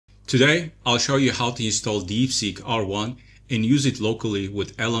Today, I'll show you how to install DeepSeek R1 and use it locally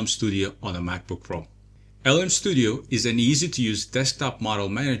with LM Studio on a MacBook Pro. LM Studio is an easy-to-use desktop model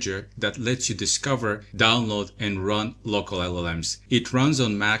manager that lets you discover, download, and run local LLMs. It runs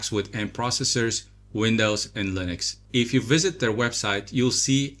on Macs with ARM processors, Windows, and Linux. If you visit their website, you'll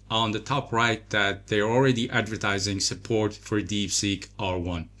see on the top right that they're already advertising support for DeepSeek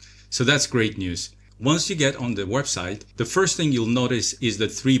R1. So that's great news. Once you get on the website, the first thing you'll notice is the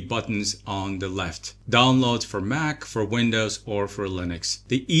three buttons on the left. Download for Mac, for Windows, or for Linux.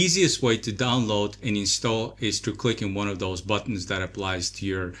 The easiest way to download and install is to click in one of those buttons that applies to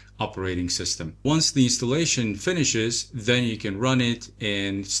your operating system. Once the installation finishes, then you can run it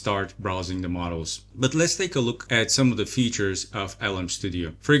and start browsing the models. But let's take a look at some of the features of LM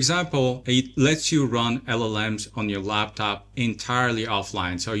Studio. For example, it lets you run LLMs on your laptop entirely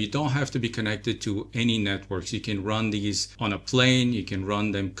offline, so you don't have to be connected to any networks. You can run these on a plane, you can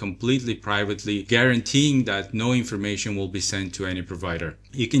run them completely privately, guaranteeing that no information will be sent to any provider.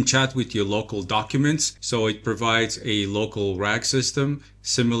 You can chat with your local documents, so it provides a local RAG system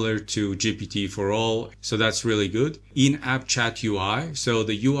similar to GPT-4All, so that's really good. In-app chat UI, so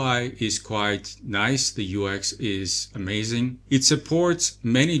the UI is quite nice, the UX is amazing. It supports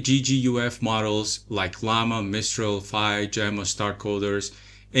many GGUF models like Llama, Mistral, Phi, Gemma, Starcoders.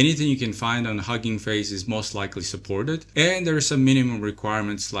 Anything you can find on Hugging Face is most likely supported. And there are some minimum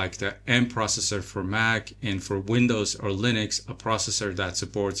requirements like the M processor for Mac, and for Windows or Linux, a processor that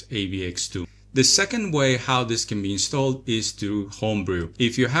supports AVX2. The second way how this can be installed is through Homebrew.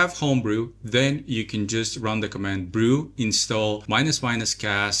 If you have Homebrew, then you can just run the command brew install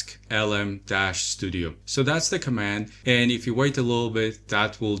 --cask lm-studio. So that's the command, and if you wait a little bit,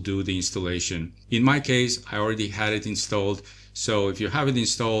 that will do the installation. In my case, I already had it installed. So if you have it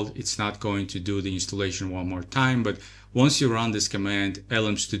installed, it's not going to do the installation one more time, but once you run this command,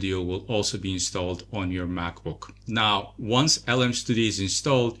 LM Studio will also be installed on your MacBook. Now, once LM Studio is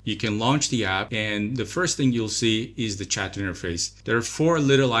installed, you can launch the app, and the first thing you'll see is the chat interface. There are four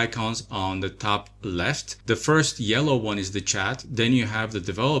little icons on the top left. The first yellow one is the chat, then you have the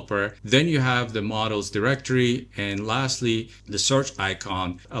developer, then you have the models directory, and lastly, the search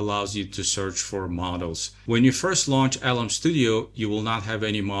icon allows you to search for models. When you first launch LM Studio, you will not have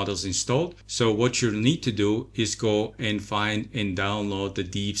any models installed, so what you'll need to do is go and find and download the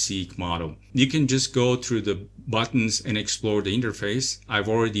DeepSeek model. You can just go through the buttons and explore the interface. I've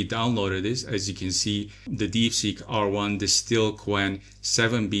already downloaded this. As you can see, the DeepSeek R1 Distill Qwen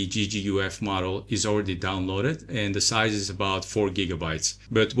 7B GGUF model is already downloaded, and the size is about 4 gigabytes.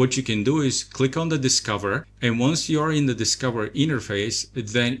 But what you can do is click on the Discover, and once you are in the Discover interface,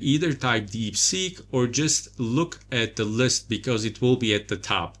 then either type DeepSeek or just look at the list because it will be at the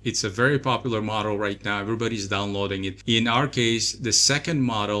top. It's a very popular model right now. Everybody's downloading it. In our case, the second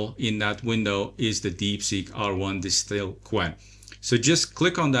model in that window is the DeepSeek R1 Distill Qwen. So just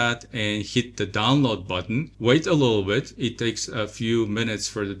click on that and hit the download button. Wait a little bit. It takes a few minutes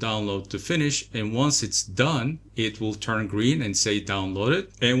for the download to finish. And once it's done, it will turn green and say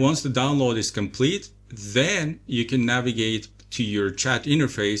downloaded. And once the download is complete, then you can navigate to your chat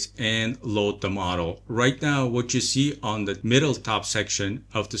interface and load the model. Right now, what you see on the middle top section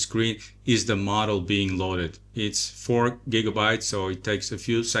of the screen is the model being loaded. It's 4 gigabytes, so it takes a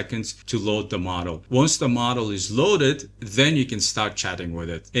few seconds to load the model. Once the model is loaded, then you can start chatting with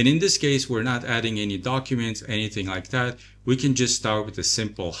it. And in this case, we're not adding any documents, anything like that. We can just start with a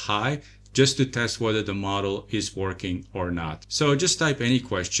simple hi, just to test whether the model is working or not. So just type any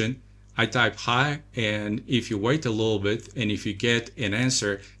question. I type hi, and if you wait a little bit and if you get an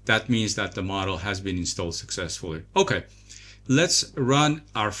answer, that means that the model has been installed successfully. Okay, let's run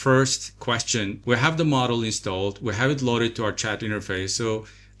our first question. We have the model installed, we have it loaded to our chat interface, so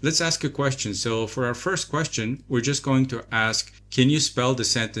let's ask a question. So for our first question, we're just going to ask, can you spell the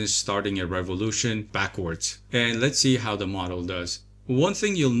sentence starting a revolution backwards? And let's see how the model does. One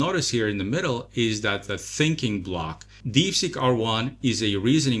thing you'll notice here in the middle is that the thinking block. DeepSeek R1 is a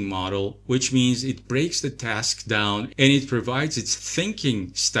reasoning model, which means it breaks the task down and it provides its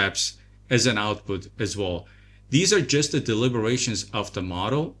thinking steps as an output as well. These are just the deliberations of the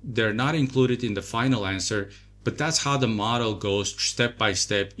model. They're not included in the final answer, but that's how the model goes step by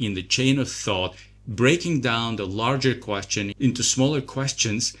step in the chain of thought, breaking down the larger question into smaller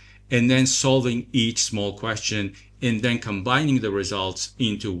questions and then solving each small question and then combining the results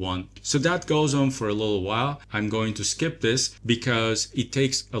into one. So that goes on for a little while. I'm going to skip this because it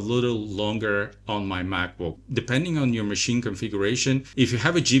takes a little longer on my MacBook. Depending on your machine configuration, if you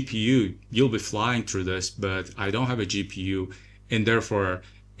have a GPU, you'll be flying through this, but I don't have a GPU, and therefore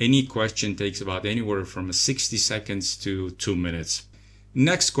any question takes about anywhere from 60 seconds to 2 minutes.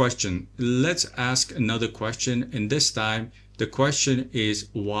 Next question. Let's ask another question, and this time the question is,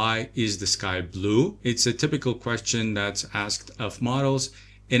 why is the sky blue? It's a typical question that's asked of models.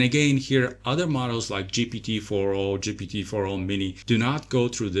 And again, here, other models like GPT-4o, GPT-4o mini do not go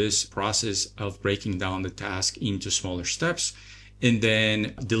through this process of breaking down the task into smaller steps and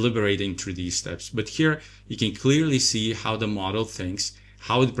then deliberating through these steps. But here you can clearly see how the model thinks,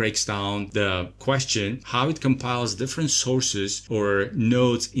 how it breaks down the question, how it compiles different sources or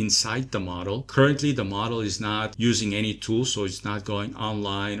nodes inside the model. Currently, the model is not using any tools, so it's not going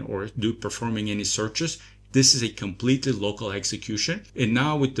online or performing any searches. This is a completely local execution. And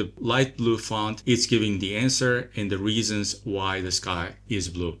now with the light blue font, it's giving the answer and the reasons why the sky is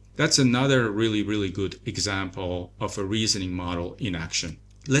blue. That's another really, really good example of a reasoning model in action.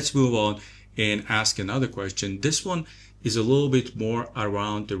 Let's move on and ask another question. This one is a little bit more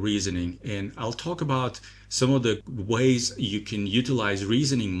around the reasoning, and I'll talk about some of the ways you can utilize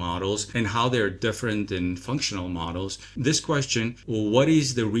reasoning models and how they're different than functional models. This question, what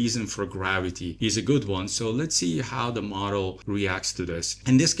is the reason for gravity, is a good one. So let's see how the model reacts to this.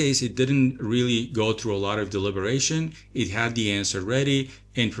 In this case, it didn't really go through a lot of deliberation. It had the answer ready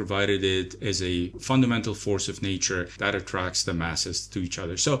and provided it as a fundamental force of nature that attracts the masses to each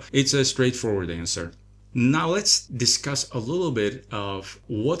other. So it's a straightforward answer. Now let's discuss a little bit of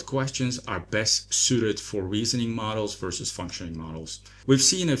what questions are best suited for reasoning models versus functioning models. We've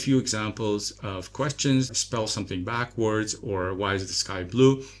seen a few examples of questions, spell something backwards, or why is the sky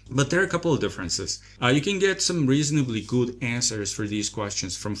blue? But there are a couple of differences. You can get some reasonably good answers for these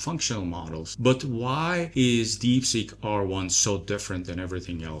questions from functional models, but why is DeepSeek R1 so different than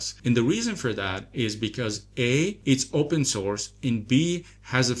everything else? And the reason for that is because A, it's open source, and B,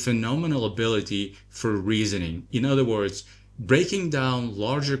 has a phenomenal ability for reasoning. In other words, breaking down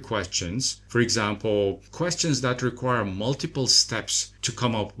larger questions, for example, questions that require multiple steps to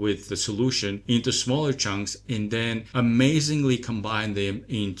come up with the solution, into smaller chunks and then amazingly combine them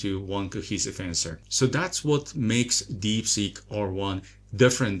into one cohesive answer. So that's what makes DeepSeek R1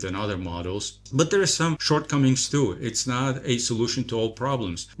 different than other models, but there are some shortcomings too. It's not a solution to all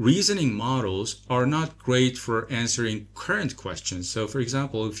problems. Reasoning models are not great for answering current questions. So for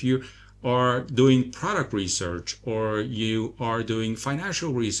example, if you are doing product research, or you are doing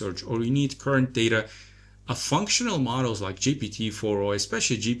financial research, or you need current data, functional models like GPT-4o,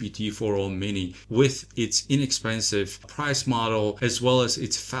 especially GPT-4o mini, with its inexpensive price model as well as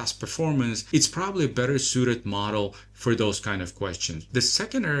its fast performance, it's probably a better suited model for those kind of questions. The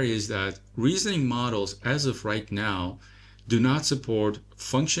second area is that reasoning models, as of right now, do not support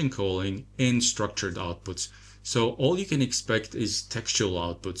function calling and structured outputs. So all you can expect is textual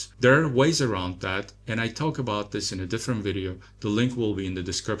outputs. There are ways around that, and I talk about this in a different video. The link will be in the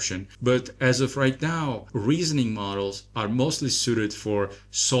description. But as of right now, reasoning models are mostly suited for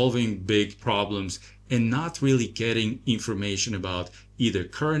solving big problems and not really getting information about either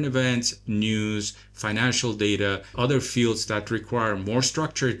current events, news, financial data, other fields that require more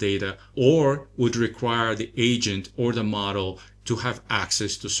structured data, or would require the agent or the model to have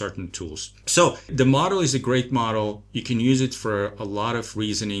access to certain tools. So the model is a great model. You can use it for a lot of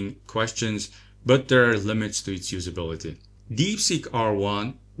reasoning questions, but there are limits to its usability. DeepSeek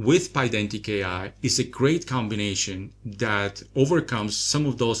R1 with PydanticAI is a great combination that overcomes some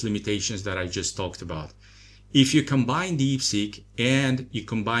of those limitations that I just talked about. If you combine DeepSeek and you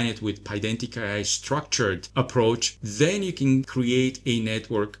combine it with PydanticAI's structured approach, then you can create a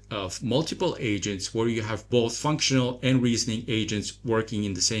network of multiple agents where you have both functional and reasoning agents working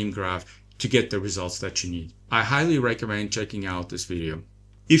in the same graph to get the results that you need. I highly recommend checking out this video.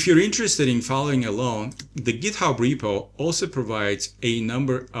 If you're interested in following along, the GitHub repo also provides a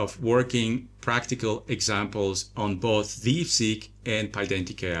number of working practical examples on both DeepSeek and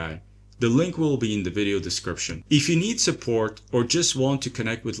PydanticAI. The link will be in the video description. If you need support or just want to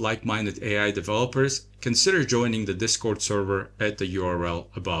connect with like-minded AI developers, consider joining the Discord server at the URL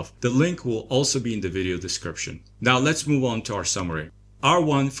above. The link will also be in the video description. Now let's move on to our summary.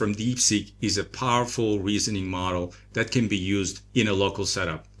 R1 from DeepSeek is a powerful reasoning model that can be used in a local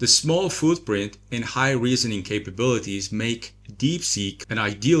setup. The small footprint and high reasoning capabilities make DeepSeek an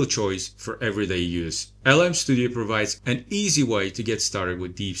ideal choice for everyday use. LM Studio provides an easy way to get started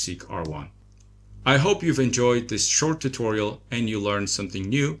with DeepSeek R1. I hope you've enjoyed this short tutorial and you learned something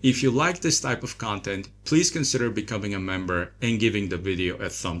new. If you like this type of content, please consider becoming a member and giving the video a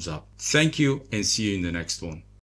thumbs up. Thank you, and see you in the next one.